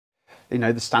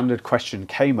the standard question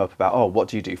came up about, oh, what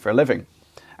do you do for a living?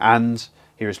 And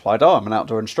he replied, oh, I'm an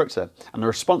outdoor instructor. And the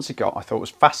response he got, I thought was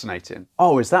fascinating.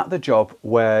 Oh, is that the job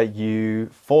where you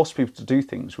force people to do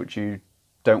things which you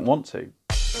don't want to? And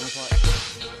I was like,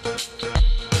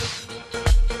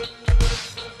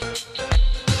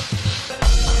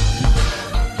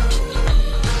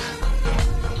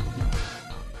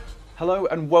 hello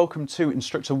and welcome to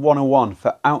Instructor 101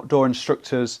 for outdoor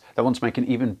instructors that want to make an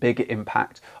even bigger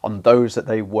impact on those that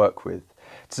they work with.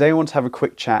 Today I want to have a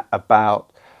quick chat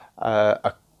about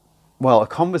a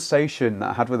conversation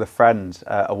that I had with a friend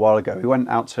a while ago. We went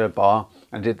out to a bar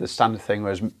and did the standard thing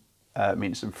where I was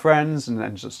meeting some friends and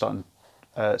then just starting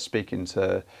speaking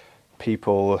to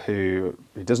people who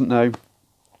he doesn't know.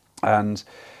 And,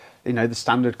 the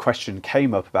standard question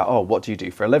came up about, oh, what do you do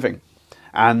for a living?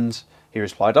 And he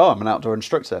replied, oh, I'm an outdoor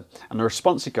instructor. And the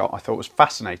response he got, I thought was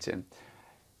fascinating.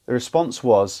 The response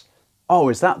was, oh,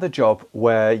 is that the job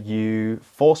where you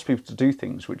force people to do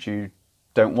things which you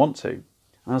don't want to? And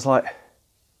I was like,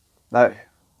 no.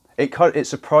 It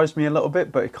surprised me a little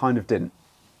bit, but it kind of didn't.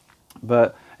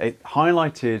 But it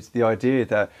highlighted the idea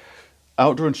that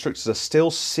outdoor instructors are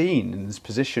still seen in this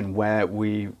position where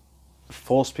we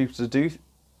force people to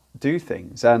do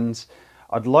things. And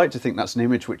I'd like to think that's an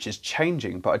image which is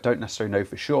changing, but I don't necessarily know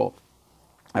for sure.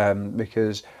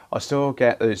 Because I still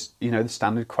get those, the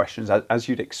standard questions as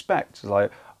you'd expect, like,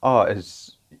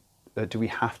 do we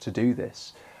have to do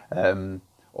this?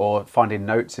 Or finding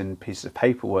notes in pieces of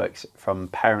paperwork from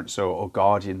parents or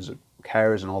guardians or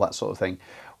carers and all that sort of thing,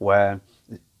 where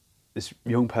this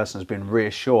young person has been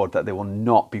reassured that they will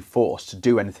not be forced to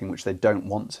do anything which they don't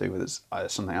want to, whether it's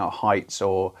something out of heights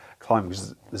or climbing,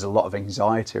 because there's a lot of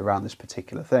anxiety around this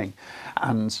particular thing.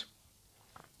 And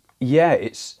yeah,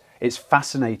 it's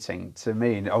fascinating to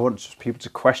me. And I want people to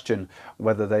question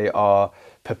whether they are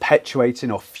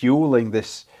perpetuating or fueling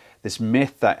this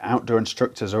myth that outdoor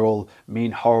instructors are all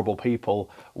mean, horrible people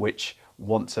which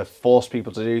want to force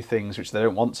people to do things which they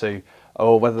don't want to,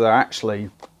 or whether they're actually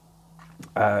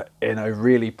in a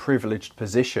really privileged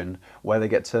position where they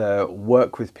get to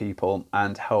work with people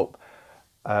and help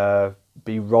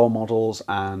be role models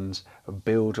and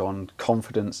build on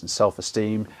confidence and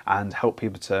self-esteem and help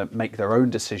people to make their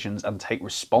own decisions and take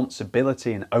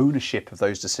responsibility and ownership of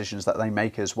those decisions that they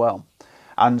make as well.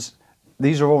 And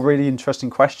these are all really interesting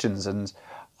questions, and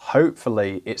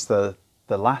hopefully it's the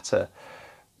latter.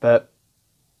 But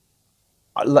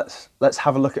let's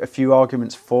have a look at a few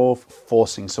arguments for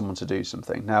forcing someone to do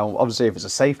something. Now, obviously, if it's a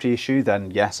safety issue,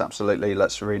 then yes, absolutely,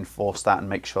 let's reinforce that and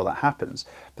make sure that happens.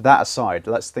 But that aside,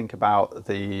 let's think about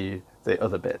the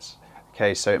other bits.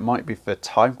 Okay, so it might be for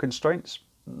time constraints.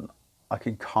 I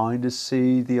can kind of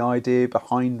see the idea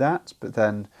behind that, but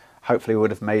then hopefully we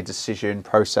would have made decision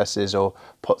processes or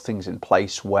put things in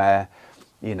place where,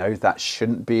 that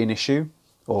shouldn't be an issue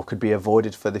or could be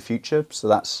avoided for the future. So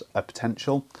that's a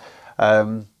potential.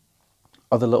 Other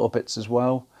little bits as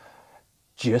well,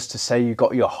 just to say you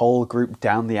got your whole group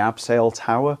down the abseil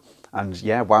tower, and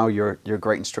yeah, wow, you're a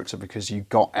great instructor because you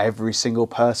got every single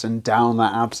person down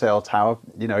that abseil tower,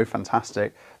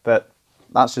 fantastic. But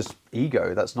that's just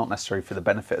ego. That's not necessarily for the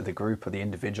benefit of the group or the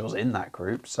individuals in that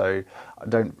group. So I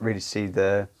don't really see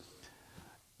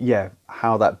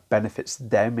how that benefits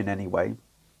them in any way.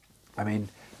 I mean,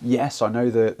 yes, I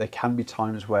know that there can be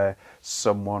times where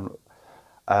someone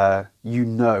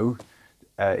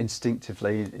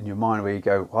instinctively in your mind where you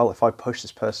go, well, if I push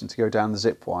this person to go down the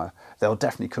zip wire, they'll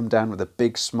definitely come down with a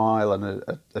big smile and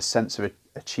a sense of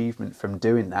achievement from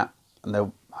doing that, and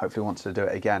they'll hopefully want to do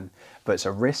it again. But it's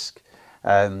a risk,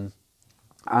 and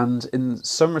in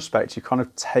some respects you've kind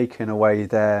of taken away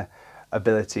their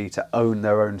ability to own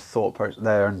their own thought process,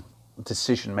 their own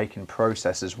decision-making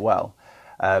process as well,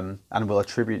 and will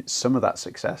attribute some of that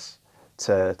success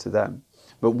to them.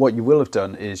 But what you will have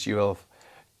done is you will have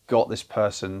got this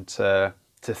person to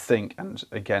think and,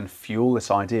 again, fuel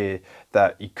this idea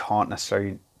that you can't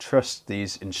necessarily trust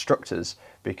these instructors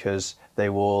because they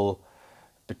will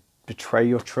betray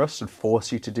your trust and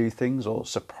force you to do things or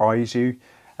surprise you,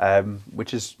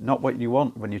 which is not what you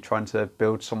want when you're trying to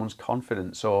build someone's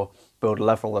confidence or build a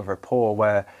level of rapport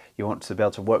where you want to be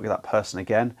able to work with that person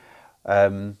again.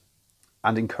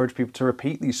 And encourage people to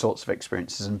repeat these sorts of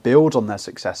experiences and build on their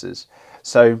successes.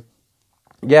 So,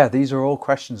 yeah, these are all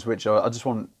questions which I just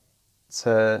want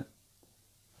to,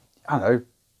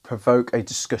 provoke a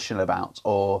discussion about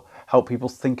or help people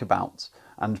think about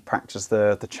and practice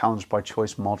the challenge by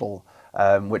choice model,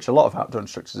 which a lot of outdoor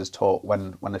instructors is taught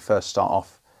when they first start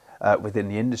off within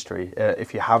the industry.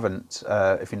 If you're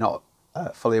not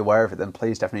fully aware of it, then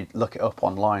please definitely look it up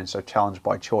online. So challenge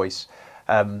by choice.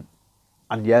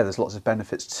 And yeah, there's lots of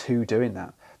benefits to doing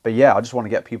that. But yeah, I just want to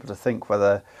get people to think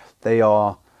whether they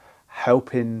are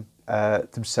helping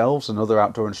themselves and other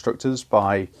outdoor instructors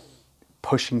by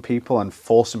pushing people and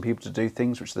forcing people to do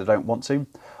things which they don't want to,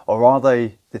 or are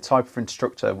they the type of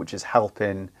instructor which is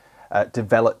helping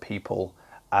develop people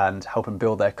and helping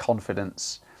build their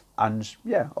confidence, and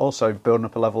yeah, also building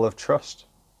up a level of trust.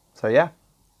 So yeah,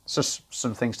 it's just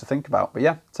some things to think about. But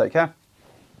yeah, take care.